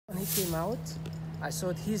he came out, I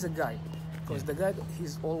thought he's a guy, because the guy,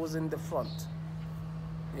 he's always in the front.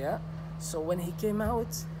 Yeah. So when he came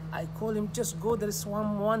out, I called him, just go, there is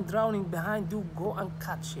someone drowning behind you, go and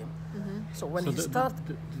catch him. So when he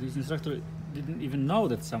started... This instructor didn't even know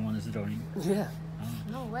that someone is drowning. Yeah.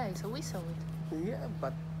 No way, so we saw it. Yeah,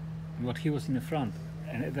 but... But he was in the front,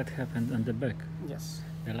 and that happened on the back. Yes.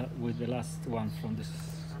 With the last one from this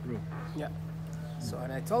group. Yeah. So,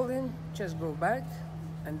 and I told him, just go back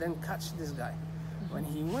and then catch this guy. When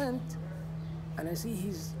he went, and I see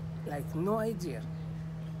he's like no idea,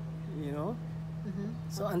 you know?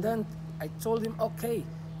 So, and then I told him, okay,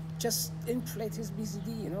 just inflate his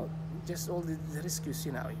BCD, you know, just all the rescue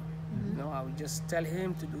scenario. You know, I would just tell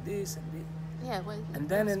him to do this and this. Yeah, well, And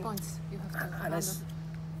then those points you have to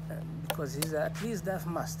because he's at least dahab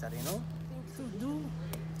master, you know, to do,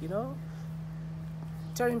 you know,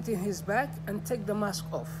 turn it in his back and take the mask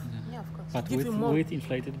off. Yeah, of course. But Give him more- with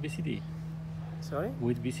inflated BCD. Sorry?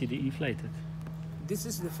 With BCD inflated. This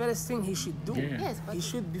is the first thing he should do. Yeah. Yes, but He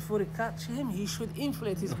should, before he catch him, he should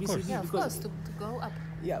inflate his Of BCD. course. yeah, of because course, to go up.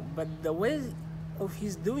 Yeah, but the way of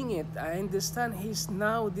he's doing it, I understand he's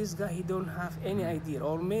now, this guy, he don't have any idea,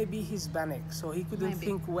 or maybe he's panic, so he couldn't Maybe.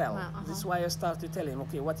 think well. Uh-huh. That's why I start to tell him,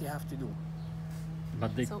 okay, what you have to do.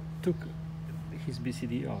 But they So- took his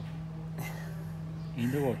BCD off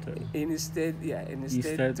in the water. Instead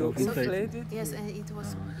Instead to of inflate it, Yes, and it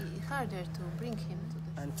was harder to bring him to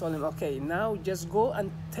the... and told him, okay, now just go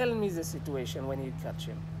and tell me the situation when you catch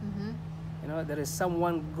him. You know, there is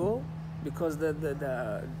someone go, because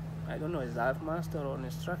the I don't know, is dive master or an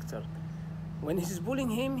instructor. When he's bullying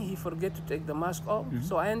him, he forget to take the mask off.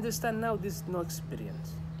 So I understand now this is no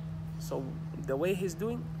experience. So the way he's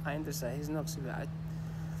doing, I understand he's not experience.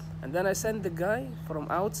 And then I sent the guy from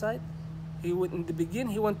outside. He would, in the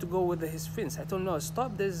beginning, he want to go with his fins. I told him, no,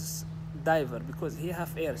 stop this diver, because he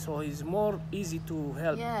have air, so he's more easy to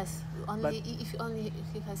help. Yes, only But- if only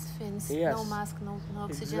he has fins, Yes. no mask, no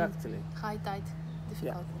oxygen, Exactly. high tide,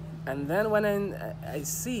 difficult. And then when I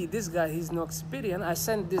see this guy, he's no experience, I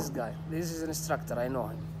send this guy. This is an instructor, I know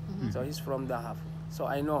him. So he's from dahab, so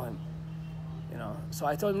I know him. You know, so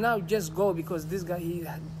I told him, now just go, because this guy, he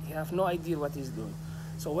have no idea what he's doing.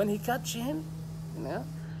 So when he catch him, you know,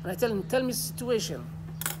 and I tell him, tell me situation,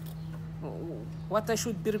 what I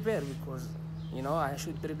should prepare, because, you know, I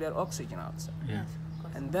should prepare oxygen outside. Yeah.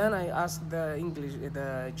 And then I asked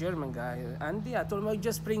the German guy, Andy, I told him,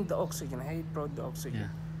 just bring the oxygen. He brought the oxygen. Yeah.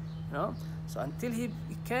 You know? So until he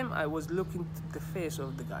came, I was looking at the face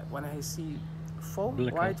of the guy. When I see foam,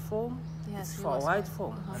 Blackout. white foam, Yes, it's he for was white white.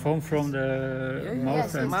 foam. Foam from the Yeah, mouth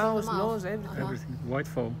Yes, and yes. Mouth, Mouth. nose, everything. everything. White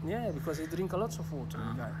foam. Yeah, because he drink a lot of water,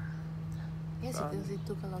 the guy. Yes, because it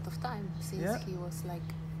took a lot of time since Yeah. he was like,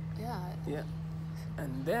 yeah, Yeah.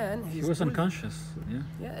 And then He was unconscious. Yeah.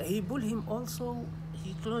 Yeah, he pulled him also.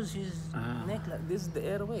 He closed his neck like this is the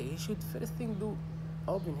airway. He should first thing do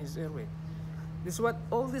open his airway. This what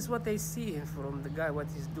all this what I see from the guy what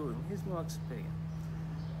he's doing. He's no experience.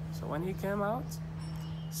 So when he came out,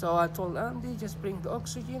 so I told Andy just bring the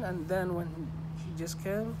oxygen, and then when he just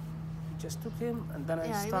came, he just took him, and then I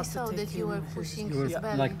yeah. We started saw to take that you were him his- pushing He was his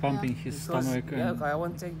belly. like pumping yeah. his because, stomach. yeah, And, I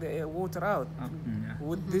want to take the water out. yeah.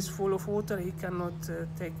 With this full of water, he cannot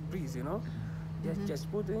take breeze, you know.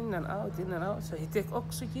 Just put in and out, in and out. So he take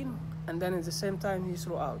oxygen, and then at the same time he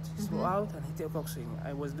throw out. He throw out and he take oxygen.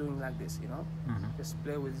 I was doing like this, you know. Just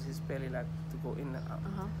play with his belly like to go in and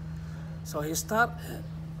out. So he start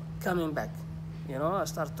coming back, you know. I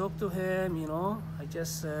start talk to him, you know. I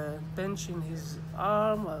just pinch in his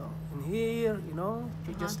arm, in here, you know.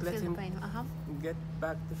 You just let Feel him the pain. get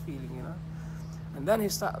back the feeling, you know. And then he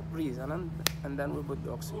start breathe, and then we put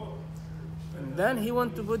the oxygen. And then he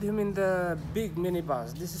want to put him in the big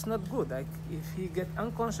minibus. This is not good. Like if he get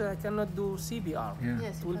unconscious, I cannot do CPR. Yeah.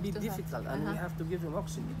 Yes, It you will have be to have- difficult, and we have to give him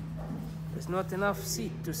oxygen. There's not enough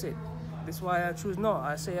seat to sit. That's why I choose no.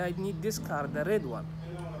 I say I need this car, the red one.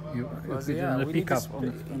 You Because, put it yeah, on the we need pickup,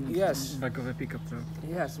 this- on the yes. back of a pickup truck.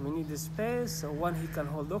 Yes, we need the space. So one he can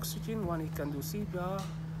hold oxygen, one he can do CPR,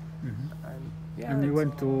 and yeah. And you it's-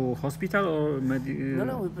 went to hospital or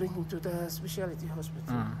No, we bring him to the specialty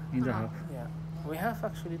hospital. in the hub. Yeah, we have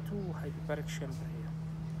actually 2 hyperbaric chamber here.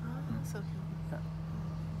 So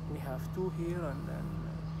We have 2 here, and then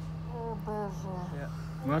yeah.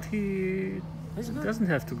 But he He's good. doesn't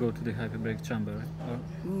have to go to the hyperbaric chamber. Or,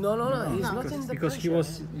 No, he's not in the because he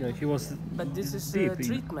pressure. was But this is deep in-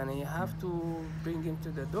 treatment. You have to bring him to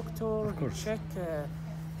the doctor. Of course. He check.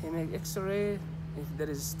 He make X-ray if there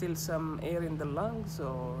is still some air in the lungs,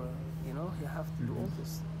 or you know, you have to do all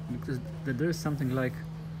this. because there is something like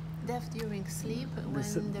deaf during sleep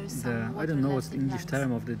This, when there's the, some water I don't know left what's the in English lungs.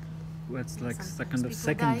 term of it. What's Yeah, like sometimes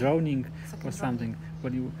second people die. drowning Second or something.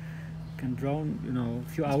 When you can drown, you know, a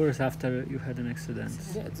few hours after you had an accident.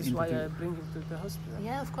 Yeah, this is into why the- I bring him to the hospital.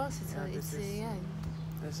 Yeah, of course, it's Yeah, it's this is- yeah.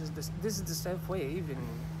 This is the safe way, even.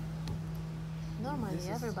 Normally, this is-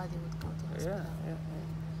 everybody would go to Yeah, hospital. yeah,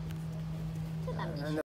 yeah. And